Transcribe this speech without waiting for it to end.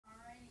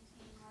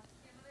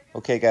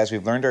Okay, guys,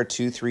 we've learned our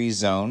 2-3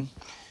 zone,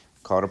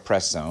 called a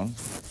press zone.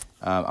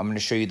 I'm going to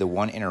show you the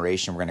one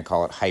iteration. We're going to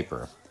call it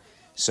hyper.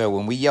 So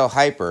when we yell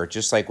hyper,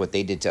 just like what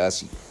they did to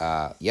us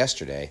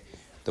yesterday,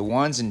 the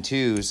 1s and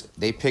 2s,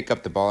 they pick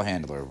up the ball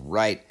handler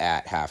right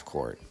at half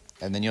court.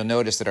 And then you'll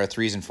notice that our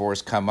 3s and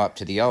 4s come up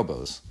to the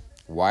elbows.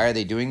 Why are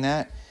they doing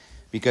that?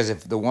 Because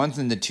if the 1s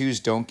and the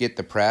 2s don't get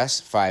the press,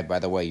 5, by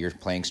the way, you're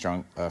playing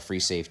strong free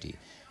safety.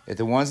 If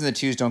the 1s and the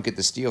 2s don't get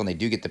the steal and they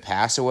do get the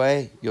pass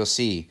away, you'll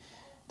see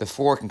the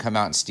 4 can come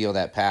out and steal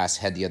that pass,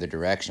 head the other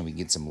direction. We can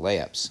get some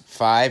layups.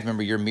 5,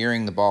 remember, you're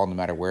mirroring the ball no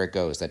matter where it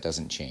goes. That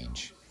doesn't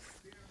change.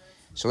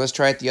 So let's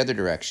try it the other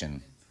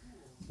direction.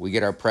 We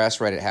get our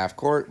press right at half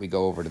court. We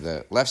go over to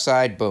the left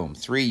side. Boom.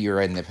 3, you're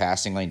in the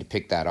passing lane to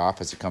pick that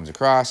off as it comes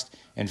across.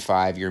 And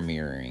 5, you're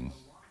mirroring.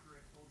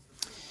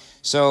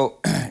 So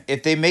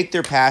if they make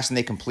their pass and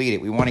they complete it,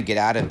 we want to get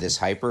out of this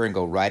hyper and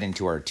go right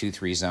into our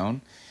 2-3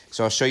 zone.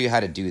 So I'll show you how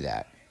to do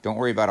that. Don't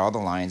worry about all the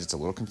lines. It's a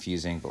little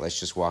confusing, but let's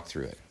just walk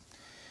through it.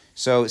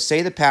 So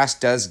say the pass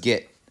does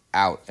get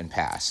out and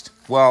passed.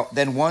 Well,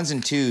 then 1s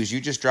and 2s, you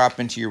just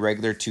drop into your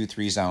regular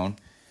 2-3 zone.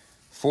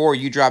 4,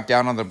 you drop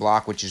down on the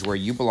block, which is where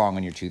you belong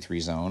in your 2-3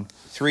 zone.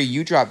 3,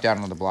 you drop down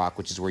on the block,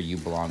 which is where you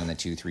belong in the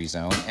 2-3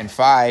 zone. And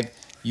 5,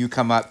 you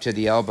come up to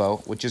the elbow,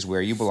 which is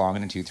where you belong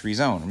in the 2-3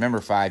 zone. Remember,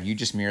 5, you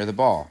just mirror the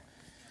ball.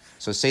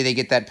 So say they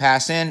get that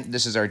pass in.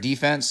 This is our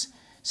defense.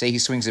 Say he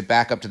swings it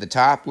back up to the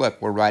top. Look,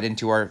 we're right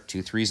into our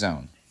 2-3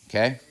 zone,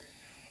 okay?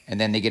 And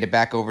then they get it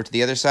back over to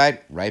the other side,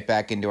 right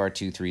back into our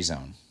 2-3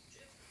 zone.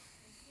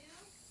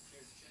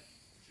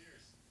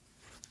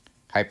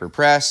 Hyper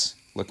press,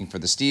 looking for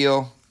the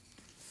steal.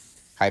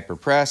 Hyper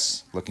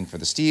press, looking for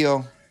the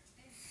steal.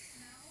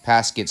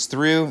 Pass gets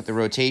through the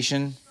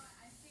rotation.